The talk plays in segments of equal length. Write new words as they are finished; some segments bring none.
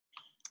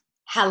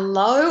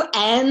Hello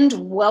and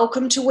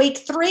welcome to week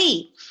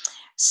 3.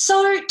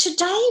 So,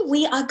 today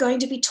we are going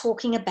to be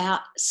talking about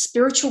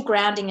spiritual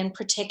grounding and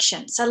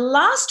protection. So,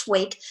 last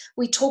week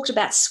we talked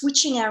about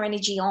switching our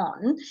energy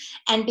on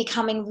and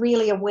becoming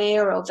really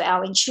aware of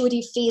our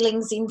intuitive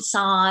feelings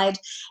inside.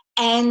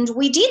 And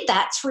we did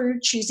that through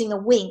choosing a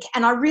wink.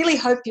 And I really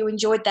hope you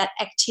enjoyed that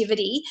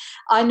activity.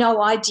 I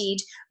know I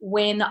did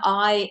when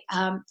I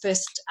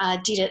first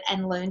did it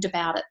and learned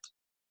about it.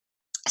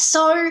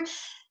 So,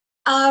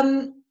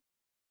 um,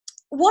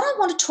 what I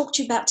want to talk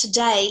to you about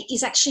today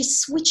is actually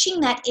switching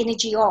that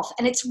energy off.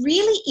 And it's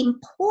really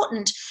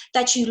important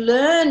that you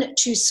learn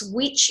to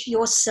switch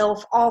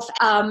yourself off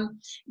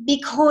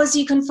because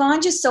you can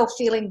find yourself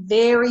feeling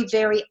very,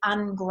 very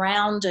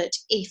ungrounded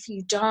if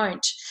you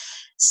don't.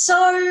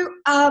 So,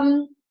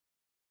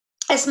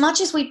 as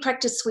much as we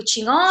practice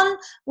switching on,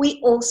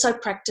 we also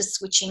practice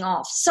switching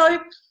off. So,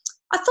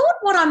 I thought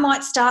what I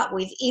might start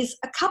with is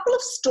a couple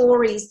of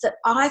stories that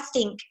I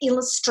think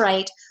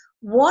illustrate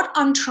what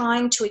I'm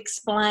trying to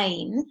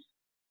explain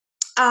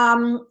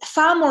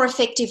far more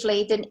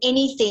effectively than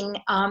anything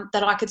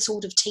that I could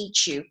sort of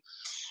teach you.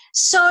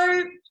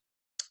 So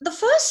the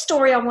first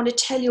story I want to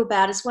tell you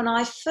about is when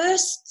I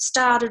first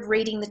started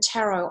reading the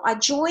tarot. I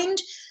joined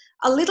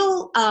a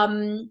little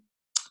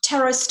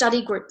tarot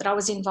study group that I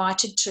was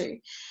invited to.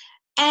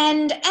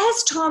 And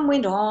as time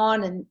went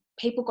on and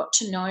people got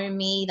to know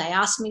me, they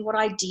asked me what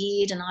I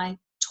did and I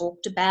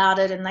talked about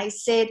it, and they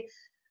said,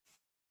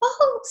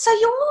 "Oh, so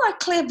you're a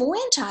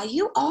clairvoyant, are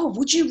you? Oh,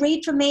 would you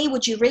read for me?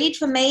 Would you read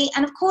for me?"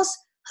 And of course,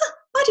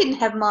 I didn't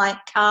have my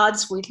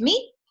cards with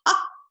me.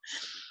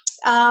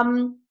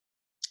 Well,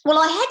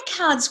 I had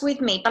cards with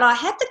me, but I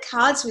had the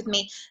cards with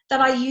me that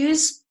I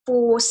use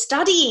for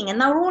studying,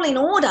 and they were all in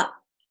order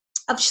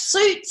of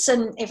suits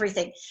and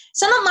everything.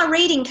 So not my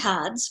reading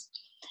cards.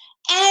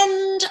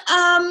 And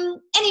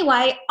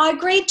anyway, I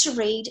agreed to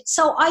read.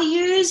 So I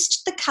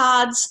used the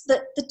cards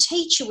that the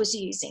teacher was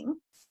using.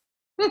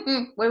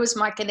 Where was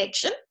my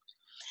connection?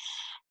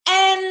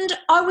 And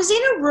I was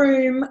in a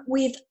room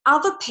with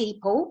other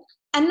people,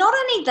 and not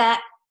only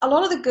that, a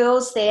lot of the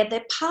girls there,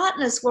 their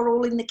partners were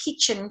all in the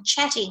kitchen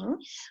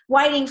chatting,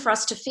 waiting for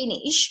us to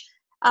finish,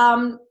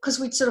 because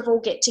we'd sort of all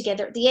get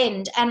together at the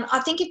end. And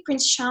I think if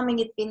Prince Charming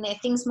had been there,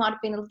 things might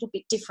have been a little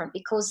bit different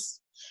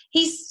because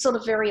he's sort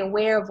of very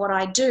aware of what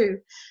I do.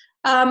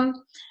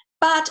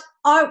 But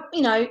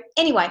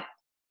anyway,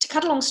 to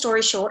cut a long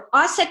story short,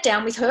 I sat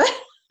down with her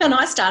and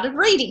I started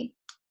reading.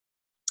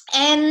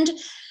 And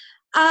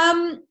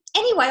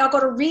anyway, I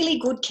got a really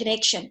good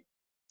connection.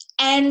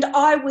 And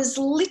because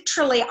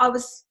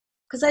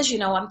as you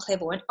know, I'm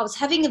clairvoyant, I was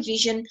having a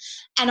vision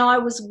and I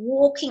was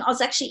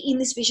actually in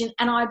this vision,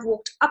 and I'd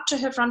walked up to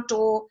her front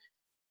door,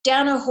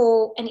 down her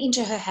hall and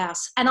into her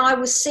house. And I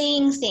was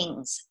seeing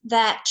things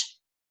that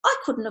I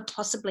couldn't have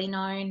possibly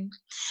known.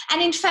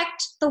 And in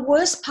fact, the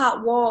worst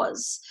part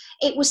was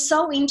it was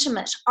so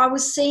intimate. I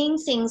was seeing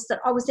things that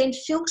I was then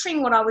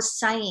filtering what I was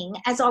saying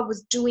as I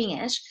was doing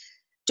it,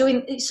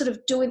 in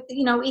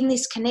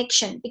this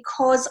connection,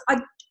 because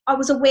I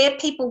was aware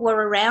people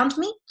were around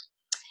me,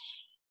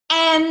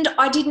 and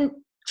I didn't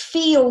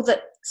feel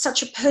that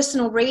such a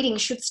personal reading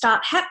should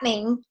start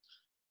happening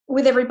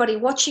with everybody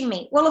watching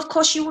me. Well, of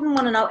course, you wouldn't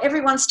want to know.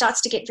 Everyone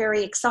starts to get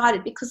very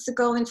excited because the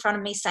girl in front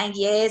of me saying,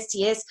 yes,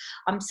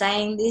 I'm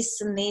saying this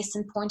and this,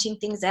 and pointing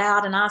things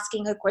out and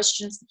asking her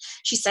questions.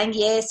 She's saying,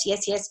 yes,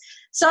 yes, yes.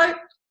 So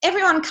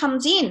everyone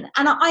comes in,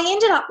 and I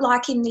ended up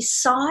like in this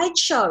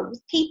sideshow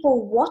with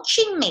people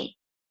watching me.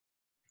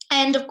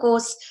 And of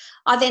course,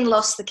 I then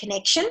lost the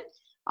connection.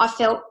 I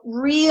felt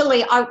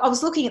really, I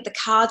was looking at the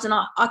cards and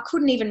I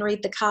couldn't even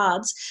read the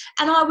cards.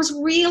 And I was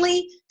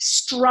really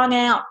strung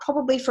out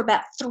probably for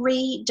about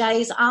 3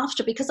 days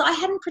after, because I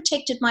hadn't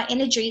protected my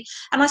energy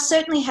and I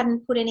certainly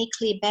hadn't put any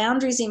clear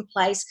boundaries in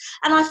place.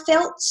 And I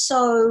felt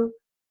so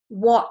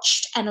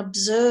watched and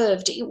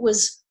observed. It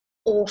was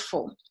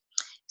awful.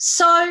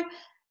 So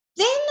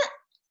then,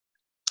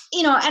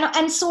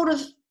 and sort of,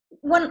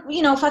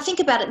 if I think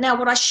about it now,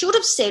 what I should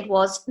have said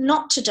was,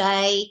 not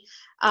today.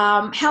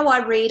 How I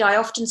read, I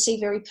often see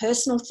very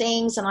personal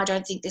things, and I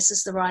don't think this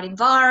is the right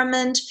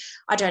environment.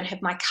 I don't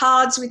have my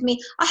cards with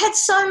me. I had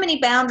so many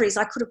boundaries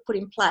I could have put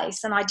in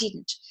place, and I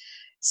didn't.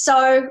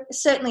 So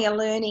certainly a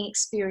learning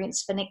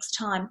experience for next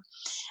time.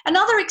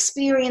 Another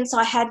experience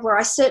I had where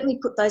I certainly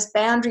put those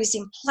boundaries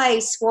in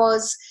place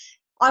was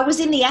I was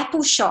in the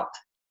Apple shop.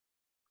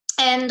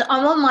 And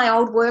I'm on my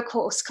old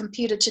workhorse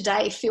computer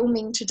today,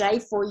 filming today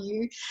for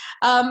you.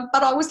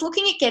 But I was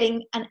looking at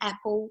getting an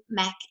Apple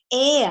Mac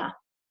Air,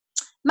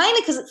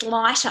 mainly because it's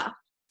lighter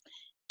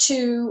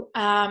to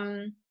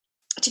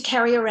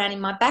carry around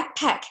in my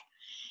backpack.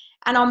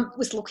 And I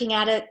was looking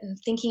at it and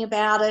thinking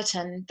about it,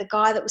 and the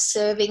guy that was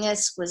serving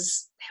us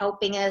was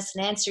helping us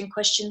and answering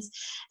questions.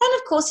 And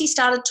of course, he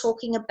started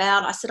talking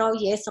about, I said, "Oh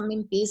yes, I'm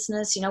in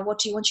business. What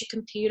do you want your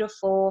computer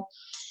for?"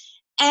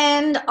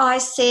 And I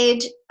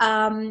said,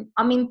 "I'm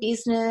in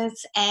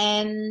business."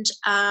 And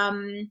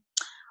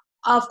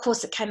of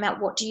course it came out,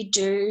 "What do you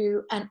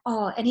do?" And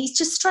he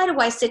just straight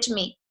away said to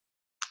me,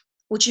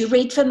 Would you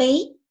read for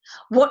me?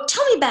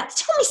 Tell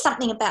me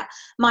something about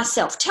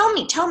myself. Tell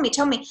me.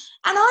 And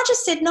I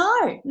just said,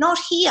 no, not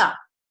here.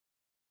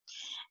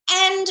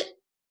 And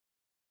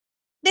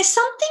there's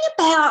something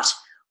about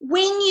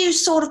when you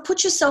sort of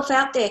put yourself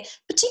out there,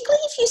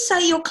 particularly if you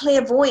say you're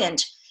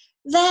clairvoyant,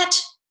 that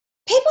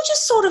people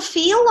just sort of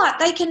feel like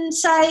they can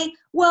say,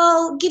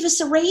 well, give us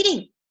a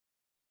reading.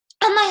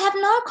 And they have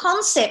no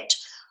concept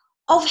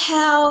of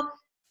how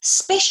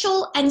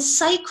special and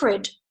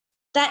sacred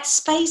that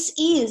space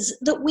is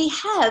that we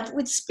have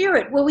with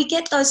spirit, where we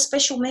get those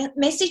special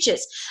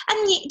messages.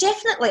 And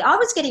definitely, I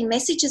was getting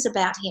messages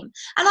about him.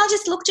 And I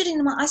just looked at him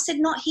and I said,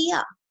 not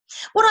here.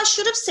 What I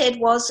should have said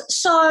was,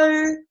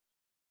 so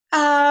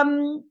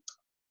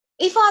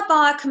if I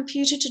buy a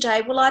computer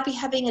today, will I be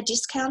having a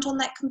discount on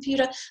that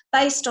computer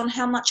based on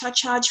how much I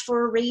charge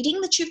for a reading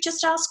that you've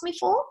just asked me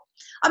for?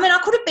 I mean, I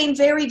could have been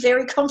very,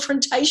 very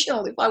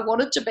confrontational if I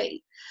wanted to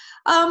be.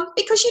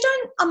 Because you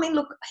don't, I mean,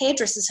 look,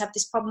 hairdressers have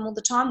this problem all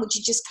the time. Would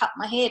you just cut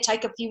my hair,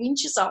 take a few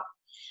inches off?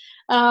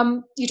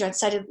 You don't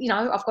say to,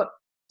 I've got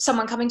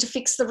someone coming to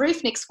fix the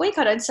roof next week.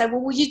 I don't say,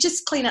 well, will you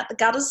just clean out the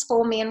gutters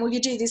for me, and will you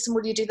do this and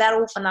will you do that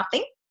all for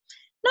nothing?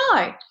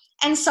 No.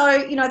 And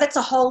so, that's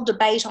a whole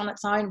debate on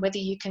its own, whether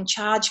you can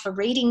charge for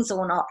readings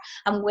or not,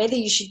 and whether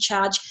you should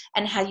charge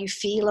and how you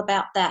feel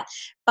about that.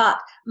 But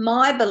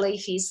my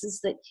belief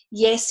is that,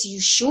 yes, you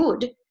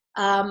should,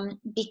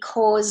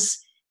 because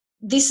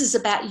this is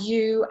about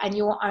you and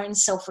your own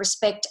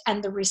self-respect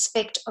and the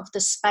respect of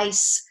the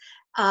space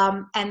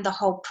and the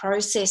whole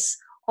process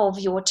of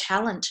your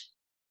talent.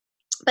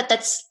 But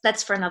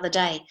that's for another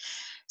day.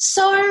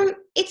 So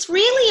it's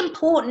really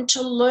important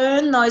to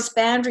learn those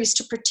boundaries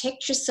to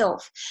protect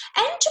yourself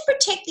and to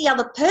protect the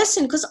other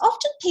person, because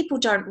often people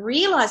don't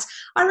realise.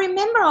 I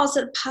remember I was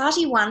at a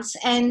party once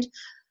and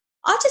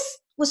I just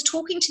was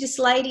talking to this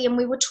lady, and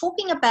we were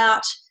talking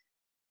about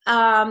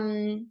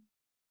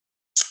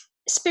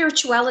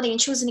spirituality,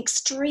 and she was an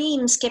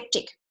extreme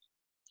skeptic.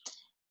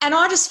 And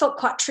I just felt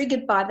quite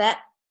triggered by that.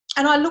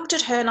 And I looked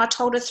at her and I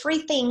told her 3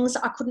 things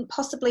I couldn't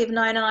possibly have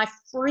known, and I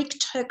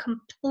freaked her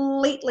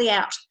completely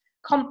out.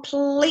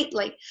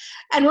 Completely.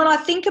 And when I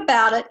think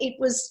about it, it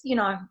was,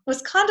 it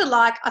was kind of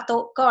like, I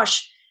thought,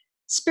 gosh,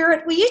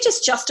 Spirit, were you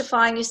just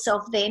justifying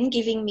yourself then,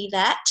 giving me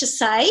that to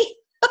say?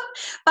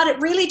 But it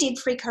really did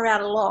freak her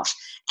out a lot.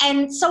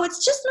 And so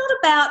it's just not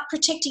about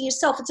protecting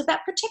yourself. It's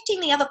about protecting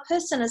the other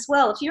person as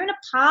well. If you're in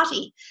a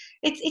party,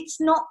 it's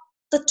not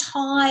the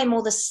time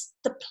or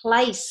the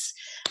place.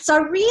 So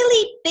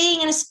really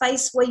being in a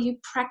space where you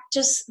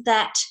practice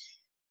that,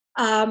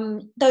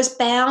 those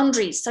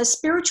boundaries, those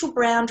spiritual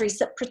boundaries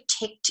that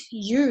protect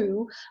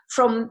you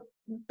from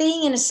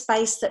being in a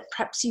space that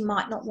perhaps you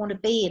might not want to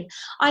be in.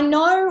 I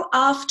know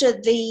after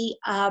the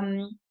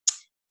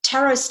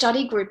tarot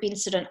study group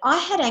incident, I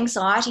had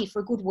anxiety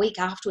for a good week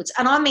afterwards.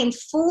 And I mean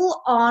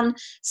full on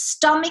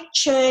stomach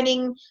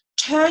churning,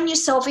 turn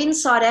yourself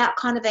inside out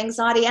kind of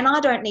anxiety. And I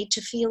don't need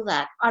to feel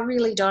that. I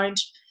really don't,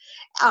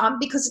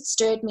 because it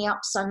stirred me up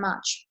so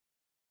much.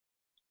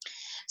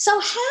 So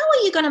how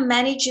are you going to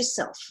manage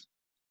yourself?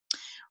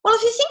 Well,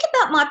 if you think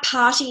about my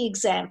party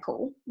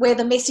example, where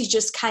the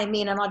messages came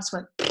in and I just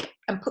went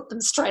and put them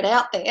straight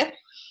out there,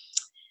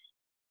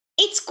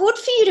 it's good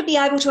for you to be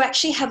able to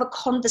actually have a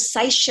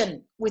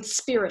conversation with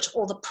spirit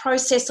or the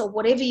process or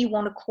whatever you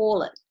want to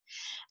call it,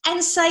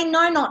 and say,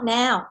 no, not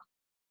now.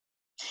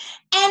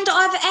 And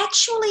I've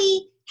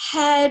actually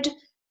had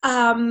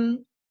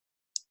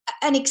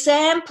an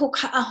example,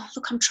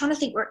 look, I'm trying to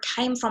think where it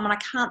came from and I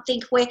can't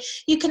think, where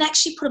you can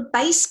actually put a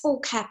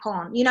baseball cap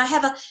on,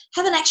 have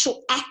an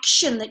actual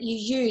action that you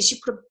use. You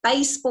put a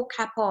baseball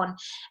cap on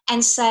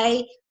and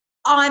say,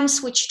 I'm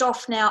switched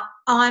off now.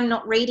 I'm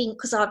not reading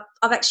because I've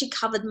actually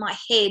covered my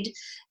head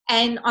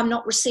and I'm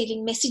not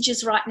receiving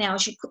messages right now,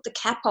 as you put the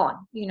cap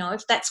on,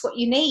 if that's what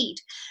you need.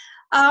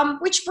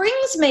 Which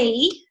brings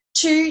me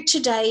to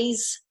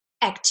today's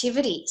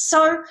activity.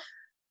 So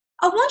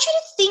I want you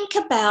to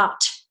think about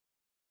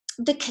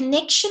the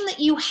connection that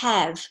you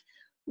have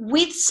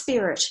with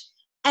spirit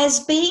as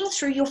being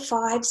through your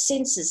 5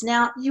 senses.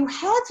 Now, you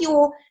have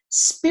your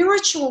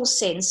spiritual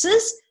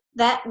senses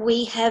that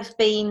we have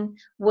been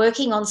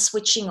working on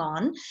switching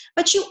on,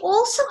 but you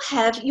also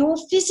have your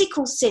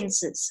physical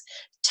senses: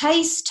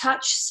 taste,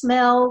 touch,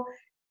 smell,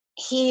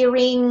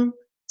 hearing,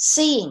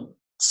 seeing.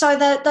 So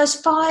those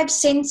 5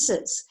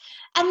 senses.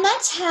 And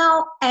that's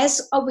how,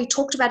 as we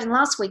talked about in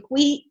last week,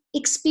 we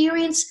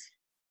experience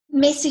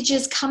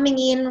messages coming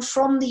in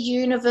from the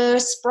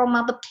universe, from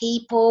other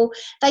people.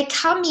 They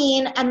come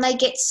in and they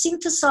get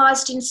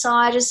synthesized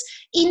inside us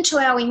into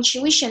our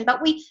intuition,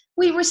 but we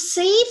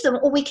receive them,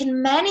 or we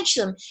can manage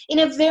them in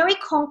a very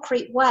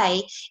concrete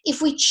way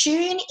if we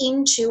tune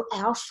into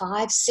our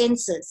 5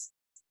 senses.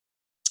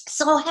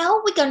 So how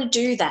are we going to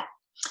do that?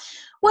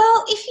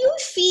 Well, if you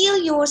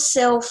feel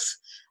yourself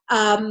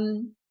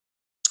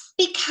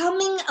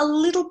becoming a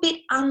little bit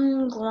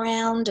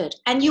ungrounded,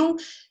 and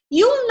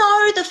You'll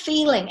know the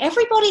feeling.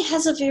 Everybody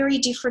has a very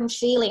different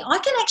feeling. I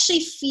can actually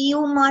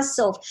feel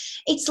myself.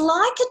 It's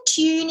like a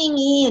tuning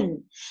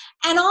in.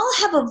 And I'll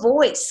have a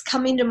voice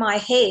come into my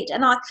head.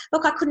 And I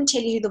couldn't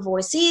tell you who the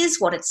voice is,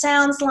 what it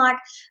sounds like.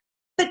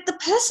 But the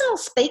person will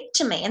speak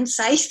to me and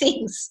say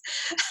things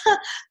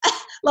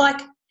like,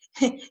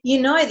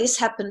 this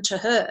happened to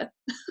her.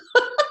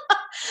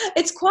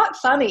 It's quite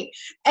funny.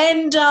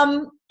 And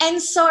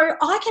so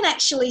I can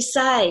actually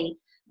say,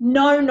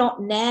 no,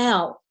 not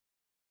now.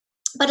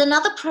 But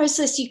another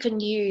process you can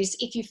use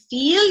if you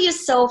feel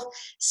yourself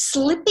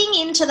slipping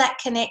into that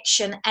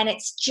connection and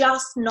it's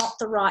just not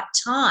the right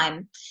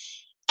time,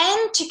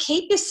 and to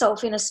keep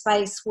yourself in a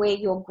space where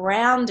you're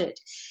grounded,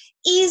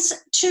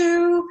 is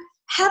to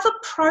have a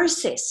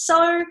process.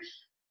 So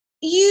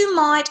you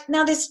might,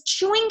 now there's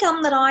chewing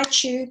gum that I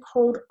chew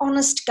called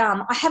Honest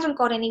Gum. I haven't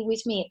got any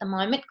with me at the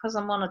moment because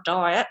I'm on a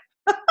diet.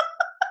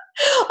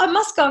 I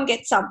must go and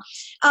get some.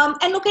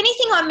 And look,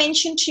 anything I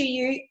mention to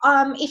you,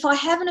 if I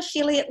have an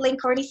affiliate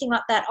link or anything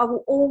like that, I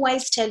will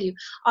always tell you.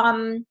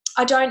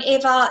 I don't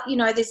ever,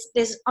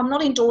 I'm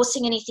not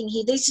endorsing anything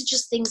here. These are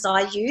just things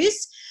I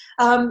use.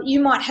 You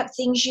might have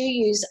things you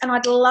use, and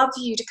I'd love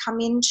you to come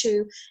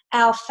into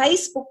our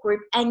Facebook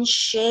group and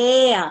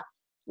share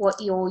what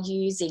you're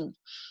using.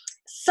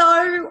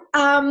 So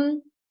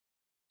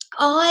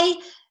I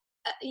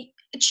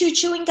chew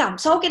chewing gum.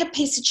 So I'll get a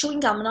piece of chewing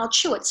gum and I'll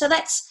chew it. So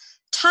that's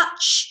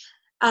touch,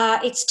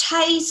 it's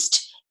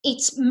taste,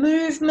 it's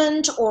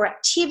movement or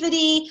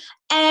activity,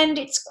 and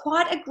it's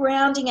quite a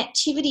grounding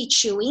activity,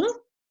 chewing,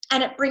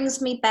 and it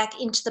brings me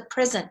back into the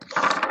present.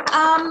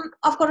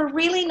 I've got a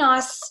really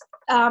nice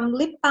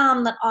lip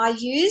balm that I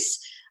use.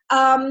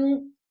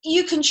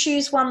 You can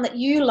choose one that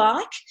you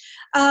like,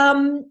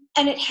 and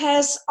it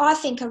has, I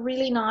think, a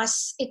really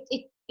nice,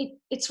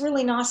 it's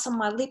really nice on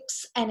my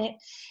lips, and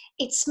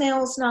it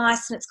smells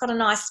nice, and it's got a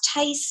nice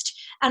taste,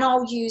 and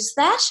I'll use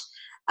that.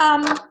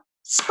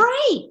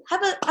 Spray,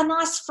 have a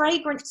nice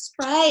fragrant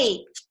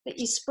spray that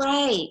you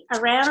spray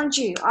around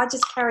you. I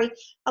just carry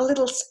a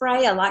little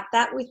sprayer like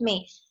that with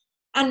me,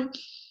 and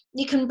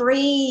you can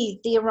breathe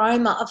the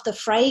aroma of the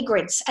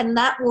fragrance, and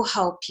that will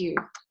help you.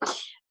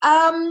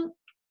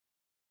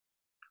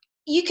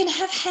 You can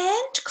have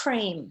hand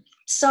cream.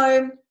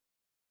 So,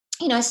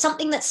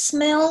 something that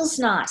smells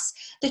nice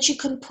that you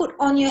can put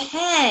on your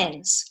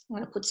hands. I'm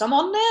going to put some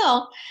on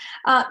now.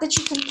 That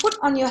you can put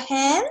on your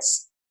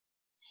hands.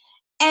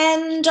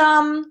 And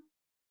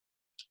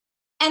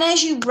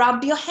as you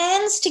rub your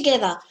hands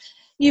together,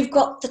 you've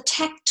got the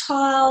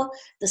tactile,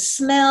 the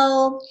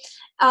smell,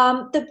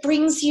 that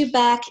brings you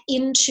back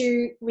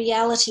into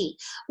reality.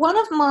 One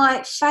of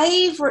my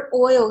favourite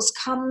oils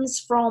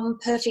comes from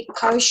Perfect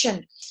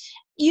Potion.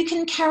 You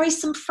can carry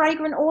some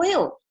fragrant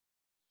oil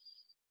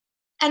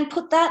and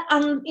put that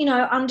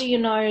under your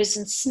nose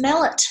and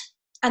smell it,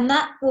 and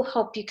that will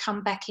help you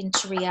come back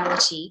into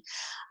reality.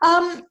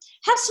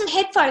 Have some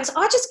headphones.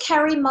 I just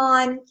carry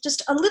mine,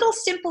 just a little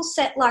simple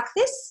set like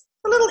this,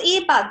 the little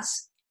earbuds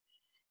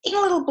in a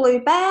little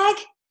blue bag,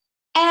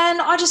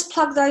 and I just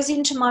plug those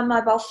into my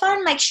mobile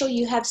phone. Make sure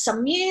you have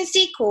some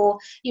music, or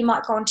you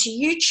might go onto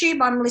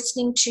YouTube. I'm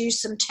listening to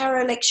some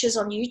tarot lectures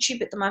on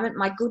YouTube at the moment.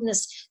 My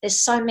goodness,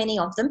 there's so many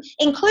of them,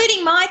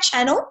 including my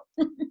channel.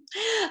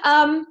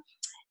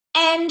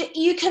 And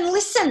you can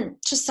listen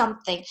to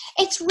something.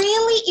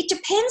 It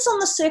depends on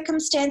the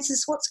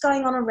circumstances, what's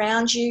going on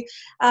around you.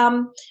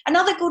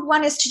 Another good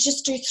one is to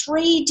just do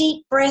 3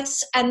 deep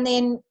breaths, and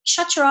then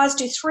shut your eyes,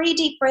 do 3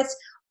 deep breaths,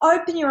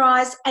 open your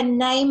eyes, and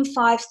name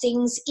 5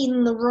 things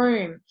in the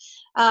room.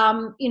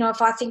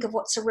 If I think of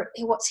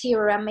what's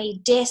here around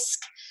me: desk,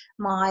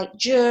 my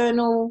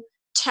journal,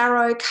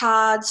 tarot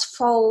cards,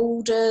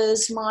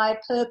 folders, my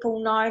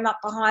purple gnome up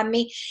behind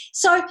me.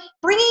 So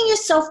bringing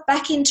yourself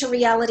back into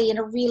reality in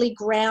a really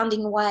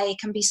grounding way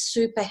can be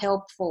super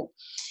helpful.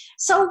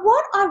 So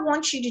what I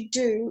want you to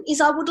do is,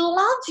 I would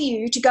love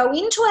you to go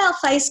into our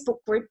Facebook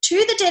group, to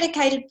the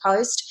dedicated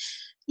post.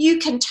 You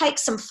can take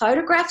some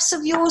photographs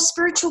of your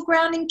spiritual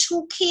grounding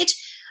toolkit.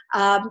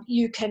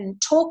 You can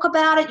talk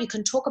about it. You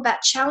can talk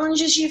about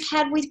challenges you've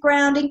had with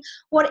grounding,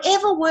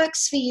 whatever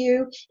works for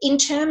you in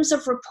terms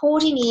of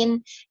reporting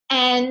in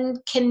and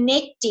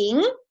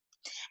connecting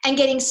and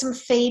getting some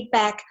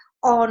feedback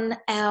on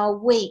our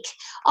week.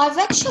 I've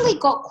actually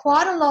got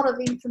quite a lot of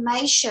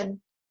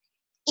information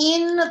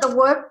in the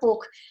workbook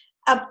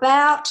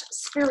about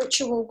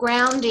spiritual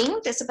grounding.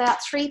 There's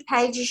about 3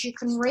 pages you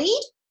can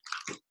read.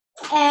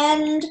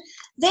 And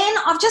then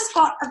I've just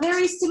got a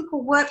very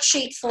simple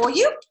worksheet for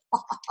you.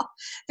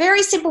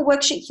 Very simple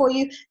worksheet for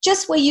you,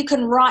 just where you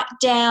can write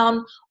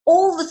down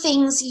all the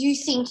things you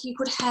think you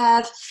could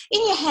have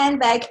in your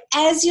handbag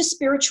as your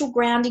spiritual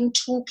grounding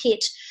toolkit.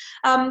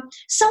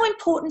 So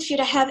important for you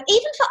to have,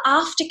 even for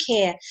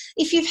aftercare.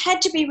 If you've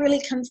had to be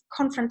really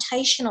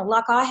confrontational,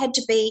 like I had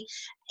to be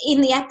in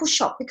the Apple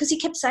shop, because he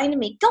kept saying to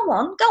me, go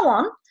on.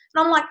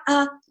 And I'm like,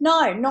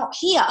 no, not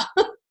here,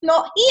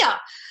 not here.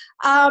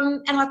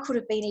 And I could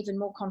have been even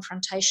more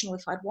confrontational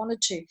if I'd wanted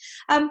to.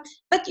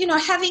 But,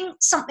 having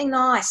something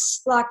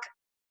nice, like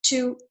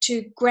to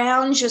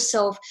ground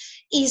yourself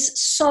is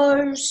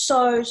so,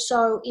 so,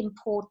 so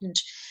important.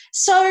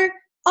 So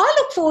I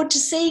look forward to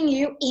seeing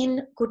you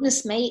in,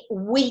 goodness me,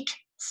 week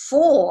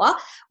 4,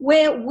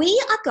 where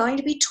we are going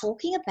to be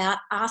talking about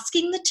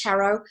asking the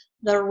tarot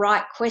the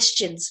right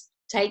questions.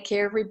 Take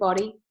care,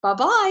 everybody.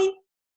 Bye-bye.